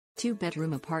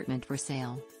2-bedroom apartment for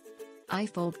sale.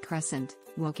 Ifould Crescent,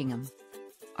 Wokingham.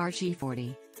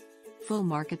 RG40. Full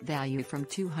market value from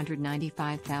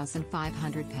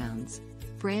 £295,500.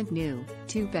 Brand new,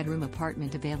 2-bedroom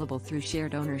apartment available through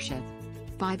shared ownership.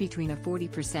 Buy between a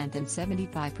 40% and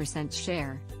 75%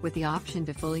 share, with the option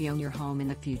to fully own your home in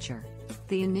the future.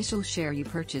 The initial share you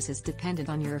purchase is dependent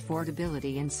on your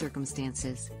affordability and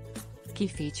circumstances. Key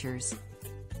features: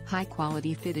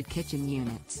 high-quality fitted kitchen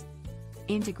units,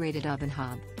 integrated oven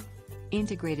hob,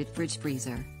 integrated fridge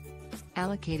freezer,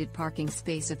 allocated parking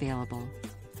space available.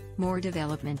 More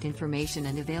development information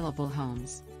and available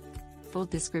homes. Full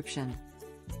description.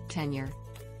 Tenure.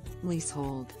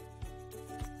 Leasehold.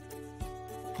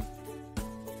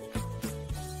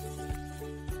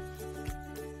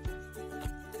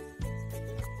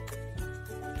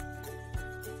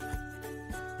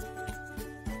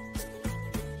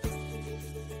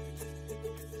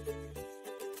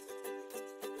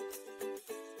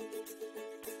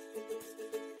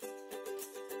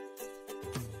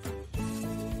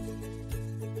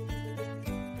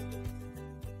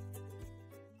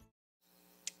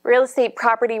 Real estate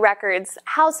property records,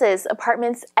 houses,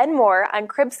 apartments, and more on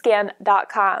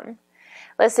cribscan.com.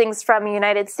 Listings from the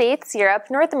United States, Europe,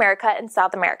 North America, and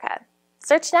South America.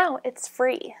 Search now, it's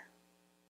free.